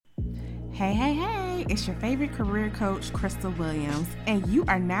Hey, it's your favorite career coach, Crystal Williams, and you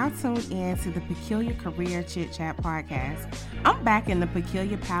are now tuned in to the Peculiar Career Chit Chat podcast. I'm back in the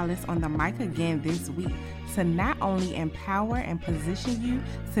Peculiar Palace on the mic again this week to not only empower and position you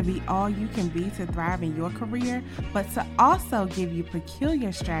to be all you can be to thrive in your career, but to also give you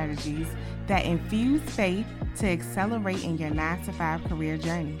peculiar strategies that infuse faith to accelerate in your 9-to-5 career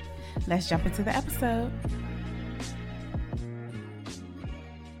journey. Let's jump into the episode.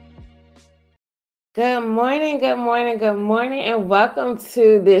 Good morning, and welcome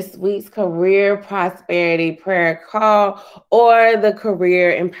to this week's Career Prosperity Prayer Call or the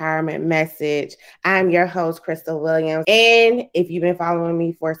Career Empowerment Message. I'm your host, Crystal Williams, and if you've been following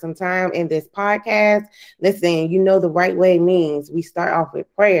me for some time in this podcast, listen, you know the right way means we start off with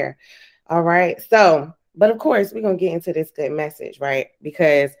prayer, all right? So, but of course, we're going to get into this good message, right?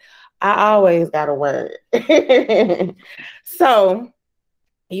 Because I always got a word. So,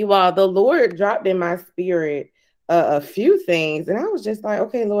 you all, the Lord dropped in my spirit a few things, and I was just like,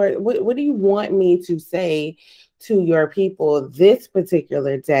 okay, Lord, what do you want me to say to your people this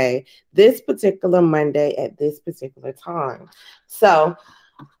particular day, this particular Monday at this particular time? So,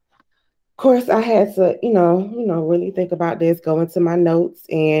 of course, I had to, really think about this, go into my notes,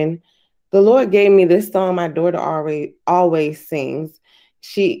 and the Lord gave me this song my daughter always sings.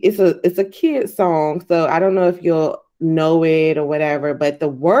 It's a kid song, so I don't know if you'll know it or whatever, but the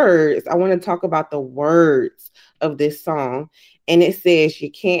words, I want to talk about the words of this song. And it says,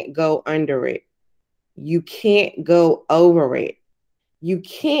 you can't go under it. You can't go over it. You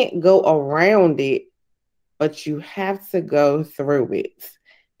can't go around it, but you have to go through it.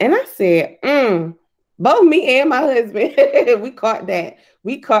 And I said, both me and my husband, we caught that.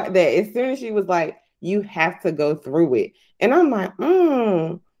 As soon as she was like, you have to go through it. And I'm like,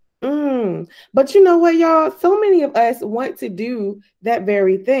 But you know what, y'all? So many of us want to do that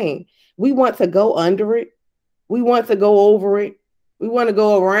very thing. We want to go under it. We want to go over it. We want to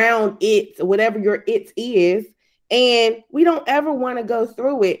go around it, whatever your it is. And we don't ever want to go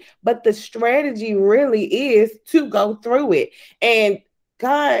through it. But the strategy really is to go through it. And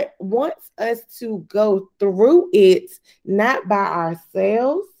God wants us to go through it, not by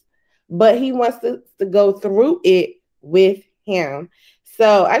ourselves, but he wants us to go through it with him.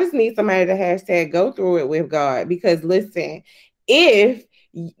 So I just need somebody to hashtag go through it with God, because listen, if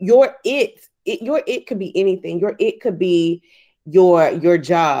your it could be anything. Your it could be your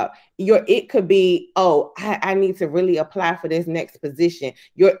job. Your it could be, I need to really apply for this next position.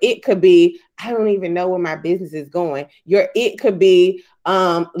 Your it could be, I don't even know where my business is going. Your it could be,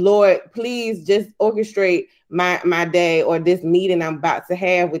 Lord, please just orchestrate my day or this meeting I'm about to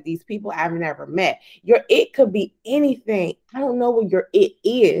have with these people I've never met. Your it could be anything. I don't know what your it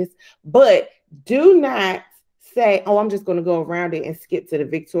is, but do not say, I'm just going to go around it and skip to the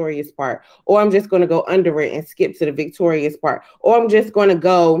victorious part, or I'm just going to go under it and skip to the victorious part, or I'm just going to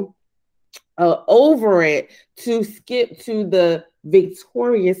go over it to skip to the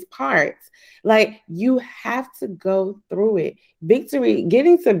victorious parts. Like, you have to go through it.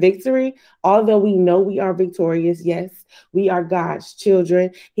 Getting to victory, although we know we are victorious, yes, we are God's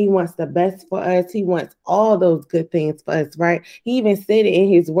children. He wants the best for us. He wants all those good things for us, right? He even said it in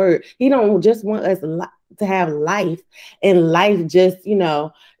his word. He don't just want us to have life, and life just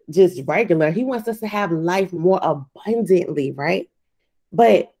regular. He wants us to have life more abundantly, right?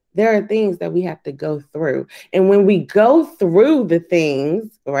 But there are things that we have to go through. And when we go through the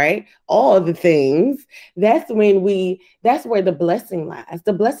things, right, all the things, that's where the blessing lies.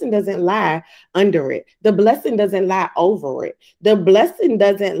 The blessing doesn't lie under it. The blessing doesn't lie over it. The blessing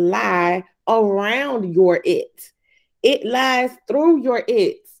doesn't lie around your it. It lies through your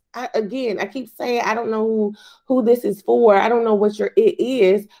it. I keep saying, I don't know who this is for. I don't know what your it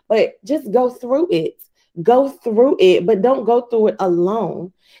is, but just go through it. Go through it, but don't go through it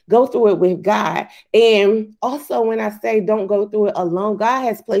alone. Go through it with God. And also, when I say don't go through it alone, God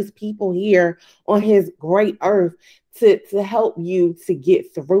has placed people here on his great earth to help you to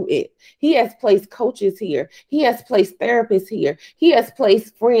get through it. He has placed coaches here. He has placed therapists here. He has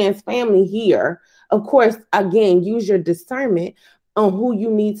placed friends, family here. Of course, again, use your discernment on who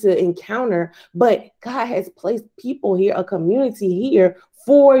you need to encounter. But God has placed people here, a community here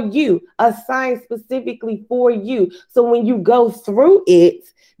for you, assigned specifically for you. So when you go through it,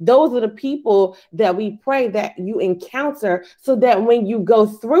 those are the people that we pray that you encounter, so that when you go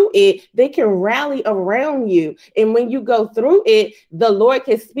through it, they can rally around you. And when you go through it, the Lord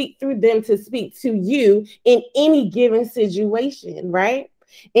can speak through them to speak to you in any given situation, right?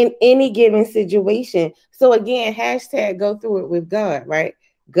 In any given situation. So again, hashtag go through it with God, right?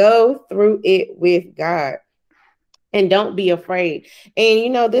 Go through it with God. And don't be afraid.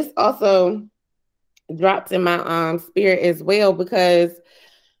 And this also dropped in my spirit as well, because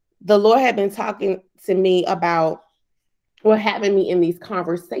the Lord had been talking to me about, or having me in these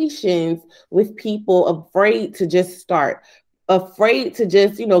conversations with people afraid to just start, afraid to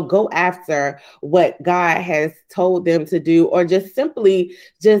just, go after what God has told them to do, or just simply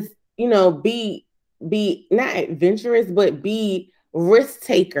just, be not adventurous, but be risk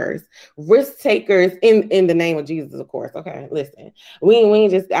takers in the name of Jesus, of course. Okay, listen, we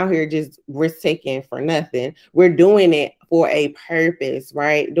ain't just out here just risk taking for nothing. We're doing it for a purpose,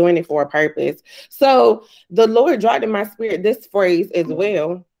 right? Doing it for a purpose. So the Lord dropped in my spirit this phrase as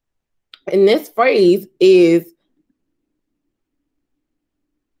well, and this phrase is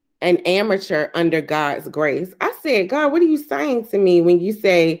an amateur under God's grace. I said, God, what are you saying to me when you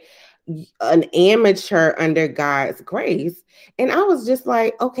say an amateur under God's grace? And I was just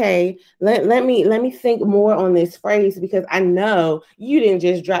like, okay, let me think more on this phrase, because I know you didn't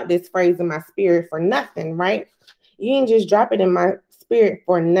just drop this phrase in my spirit for nothing, right? You didn't just drop it in my spirit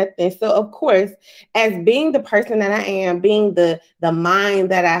for nothing. So of course, as being the person that I am, being the mind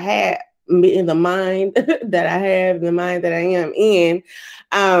that I had, in the mind that I have, the mind that I am in,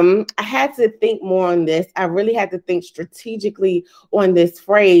 I had to think more on this. I really had to think strategically on this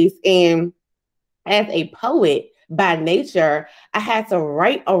phrase. And as a poet by nature, I had to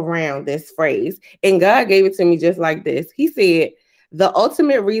write around this phrase. And God gave it to me just like this. He said, the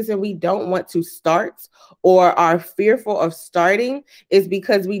ultimate reason we don't want to start or are fearful of starting is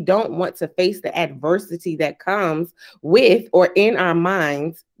because we don't want to face the adversity that comes with, or in our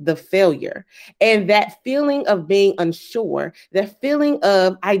minds, the failure. And that feeling of being unsure, that feeling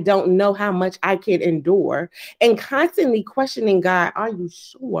of, I don't know how much I can endure, and constantly questioning God, are you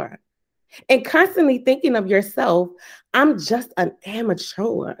sure? And constantly thinking of yourself, I'm just an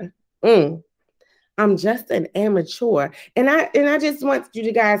amateur. I'm just an amateur. And I just want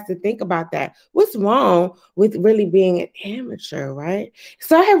you guys to think about that. What's wrong with really being an amateur, right?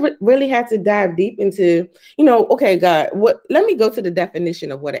 So I have really had to dive deep into, okay, God, let me go to the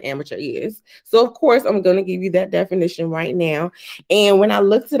definition of what an amateur is. So of course, I'm going to give you that definition right now. And when I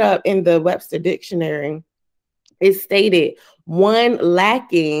looked it up in the Webster Dictionary, it stated one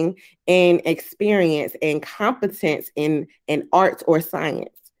lacking in experience and competence in art or science.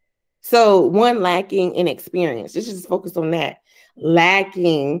 So one lacking in experience. Just focus on that.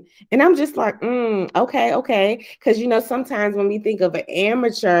 Lacking. And I'm just like, okay. Because, sometimes when we think of an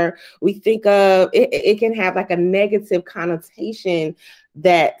amateur, we think of it can have like a negative connotation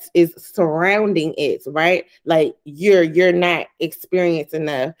that is surrounding it, right? Like you're not experienced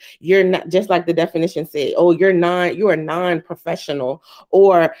enough. You're not, just like the definition said, you are non-professional,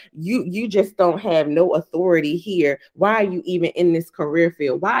 or you just don't have no authority here. Why are you even in this career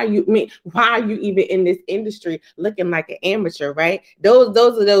field? Why are you even in this industry looking like an amateur, right? Those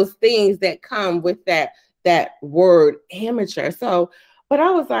are those things that come with that word amateur. So, but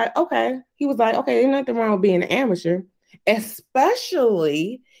I was like, okay. He was like, okay, there's nothing wrong with being an amateur,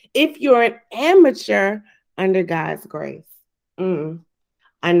 especially if you're an amateur under God's grace.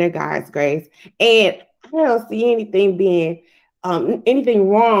 Under God's grace. And I don't see anything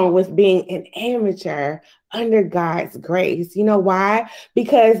wrong with being an amateur under God's grace. You know why?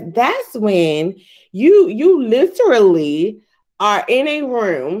 Because that's when you literally are in a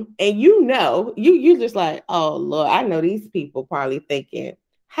room and you just like, oh Lord, I know these people probably thinking,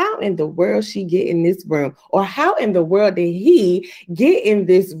 how in the world she get in this room? Or how in the world did he get in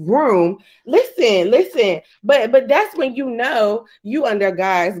this room? Listen. But that's when you under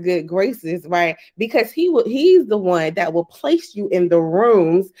God's good graces, right? Because he's the one that will place you in the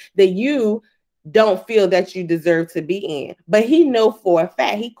rooms that you don't feel that you deserve to be in. But he know for a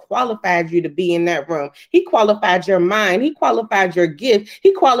fact he qualified you to be in that room. He qualified your mind. He qualified your gift.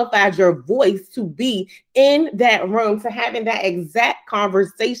 He qualified your voice to be in that room, to having that exact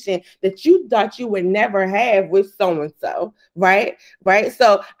conversation that you thought you would never have with so-and-so, right?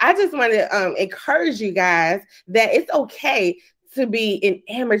 So I just want to encourage you guys that it's okay to be an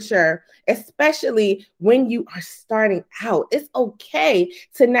amateur, especially when you are starting out. It's okay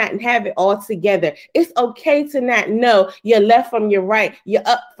to not have it all together. It's okay to not know your left from your right, your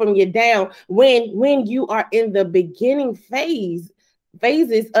up from your down, when you are in the beginning phases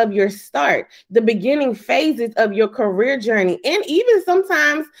of your start, the beginning phases of your career journey, and even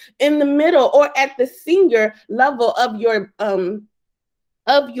sometimes in the middle or at the senior level of your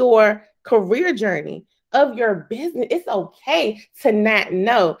career journey, of your business. It's okay to not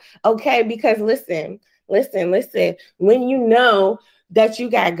know. Okay. Because listen, when you know that you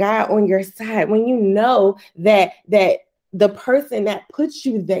got God on your side, when you know that the person that puts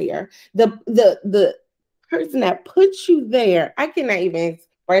you there, the person that puts you there, I cannot even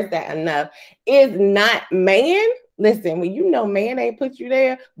express that enough, is not man. Listen, when you know man ain't put you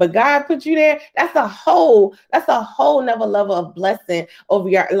there, but God put you there, that's a whole nother level of blessing over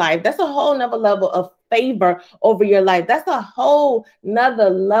your life. That's a whole nother level of favor over your life. That's a whole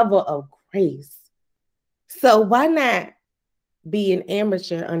nother level of grace. So why not be an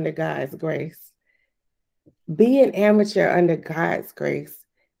amateur under God's grace? Be an amateur under God's grace.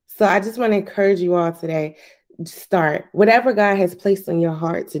 So I just want to encourage you all today. Start whatever God has placed on your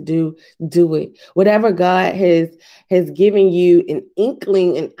heart to do it. Whatever God has given you an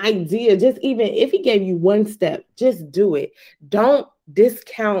inkling, an idea, just even if he gave you one step, just do it. Don't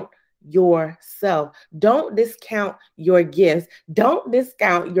discount yourself. Don't discount your gifts. Don't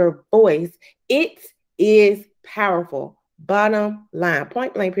discount your voice. It is powerful. Bottom line,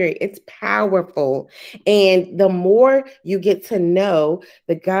 point blank period. It's powerful. And the more you get to know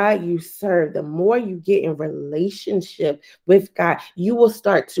the God you serve, the more you get in relationship with God, you will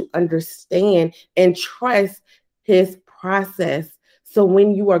start to understand and trust his process. So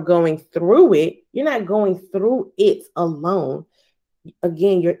when you are going through it, you're not going through it alone.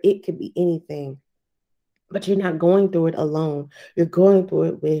 Again, it could be anything, but you're not going through it alone. You're going through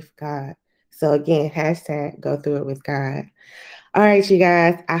it with God. So again, hashtag go through it with God. All right, you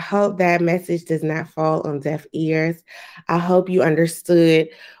guys, I hope that message does not fall on deaf ears. I hope you understood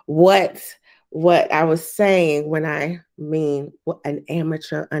what I was saying when I mean an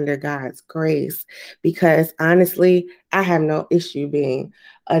amateur under God's grace, because honestly, I have no issue being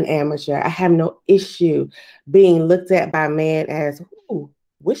an amateur. I have no issue being looked at by man as, ooh,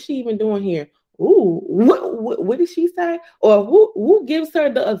 what's she even doing here? Ooh, what did she say? Or who gives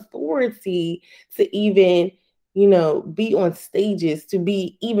her the authority to even, be on stages, to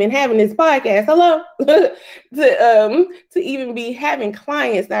be even having this podcast? Hello, to even be having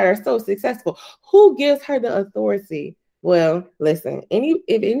clients that are so successful. Who gives her the authority? Well, listen,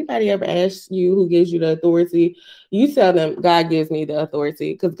 if anybody ever asks you who gives you the authority, you tell them God gives me the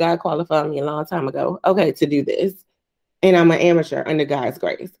authority because God qualified me a long time ago, okay, to do this. And I'm an amateur under God's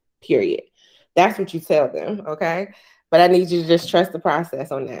grace, period. That's what you tell them, okay? But I need you to just trust the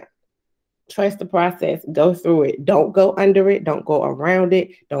process on that. Trust the process. Go through it. Don't go under it. Don't go around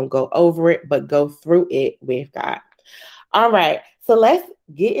it. Don't go over it, but go through it with God. All right. So let's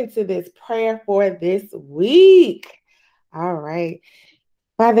get into this prayer for this week. All right.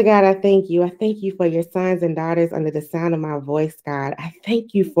 Father God, I thank you. I thank you for your sons and daughters under the sound of my voice, God. I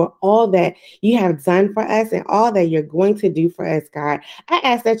thank you for all that you have done for us and all that you're going to do for us, God. I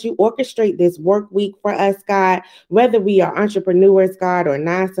ask that you orchestrate this work week for us, God, whether we are entrepreneurs, God, or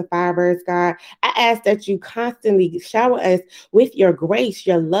 9-to-5ers, God. I ask that you constantly shower us with your grace,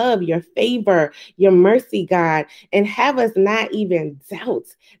 your love, your favor, your mercy, God, and have us not even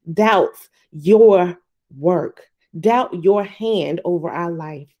doubt your work. Doubt your hand over our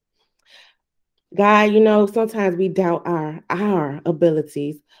life. God, sometimes we doubt our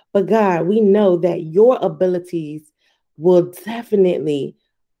abilities, but God, we know that your abilities will definitely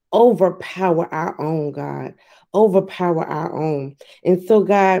overpower our own, God, overpower our own. And so,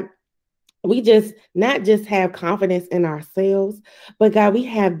 God, we not just have confidence in ourselves, but God, we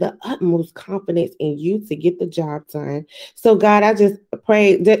have the utmost confidence in you to get the job done. So God, I just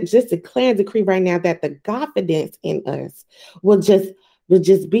pray, just declare and decree right now that the confidence in us will just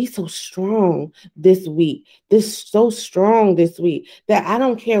be so strong this week, that I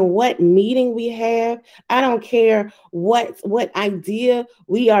don't care what meeting we have. I don't care what idea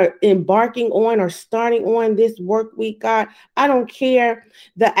we are embarking on or starting on this work week, God. I don't care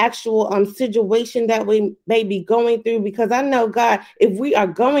the actual situation that we may be going through, because I know, God, if we are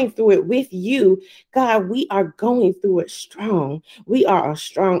going through it with you, God, we are going through it strong. We are a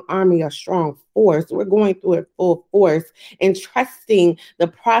strong army, a strong force. We're going through it full force and trusting the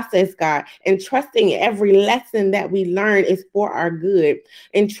process, God, and trusting every lesson that we learn is for our good,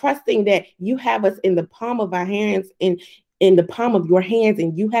 and trusting that you have us in the palm of our hands, in the palm of your hands,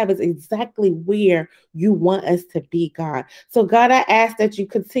 and you have us exactly where you want us to be, God. So God, I ask that you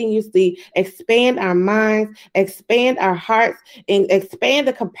continuously expand our minds, expand our hearts, and expand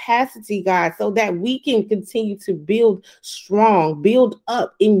the capacity, God, so that we can continue to build strong, build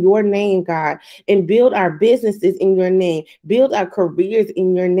up in your name, God, and build our businesses in your name, build our careers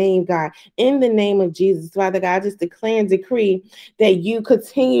in your name, God, in the name of Jesus. Father God, I just declare and decree that you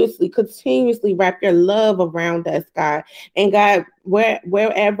continuously wrap your love around us, God. And God,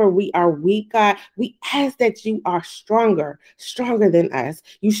 wherever we are weak, God, we ask that you are stronger than us.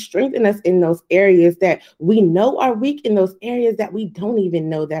 You strengthen us in those areas that we know are weak, in those areas that we don't even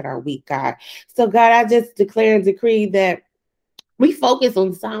know that are weak, God. So God, I just declare and decree that We focus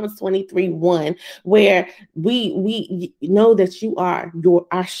on Psalms 23:1, where we know that you are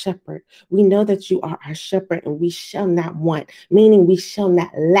our shepherd. We know that you are our shepherd, and we shall not want, meaning we shall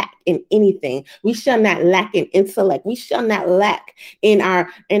not lack in anything. We shall not lack in intellect. We shall not lack in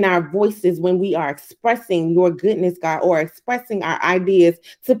our voices when we are expressing your goodness, God, or expressing our ideas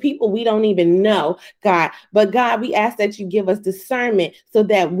to people we don't even know, God. But God, we ask that you give us discernment so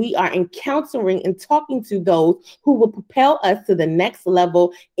that we are encountering and talking to those who will propel us to the next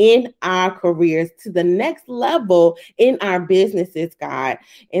level in our careers, to the next level in our businesses, God.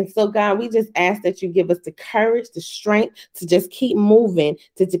 And so, God, we just ask that you give us the courage, the strength to just keep moving,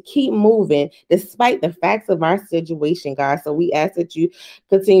 to keep moving despite the facts of our situation, God. So we ask that you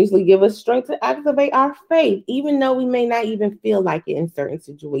continuously give us strength to activate our faith, even though we may not even feel like it in certain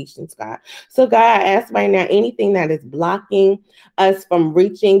situations, God. So, God, I ask right now, anything that is blocking us from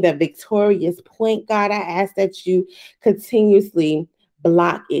reaching the victorious point, God, I ask that you continuously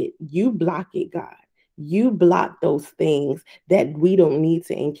block it. You block it, God. You block those things that we don't need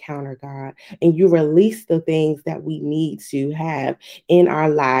to encounter, God. And you release the things that we need to have in our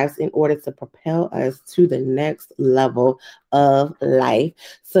lives in order to propel us to the next level of life.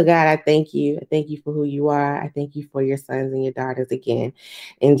 So, God, I thank you. I thank you for who you are. I thank you for your sons and your daughters again.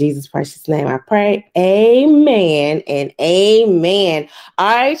 In Jesus' precious name, I pray. Amen and amen.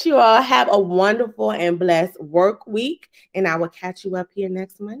 All right, you all have a wonderful and blessed work week, and I will catch you up here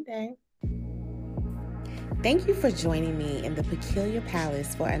next Monday. Thank you for joining me in the Peculiar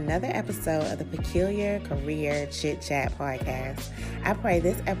Palace for another episode of the Peculiar Career Chit Chat podcast. I pray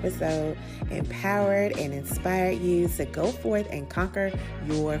this episode empowered and inspired you to go forth and conquer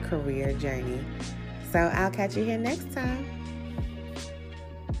your career journey. So I'll catch you here next time.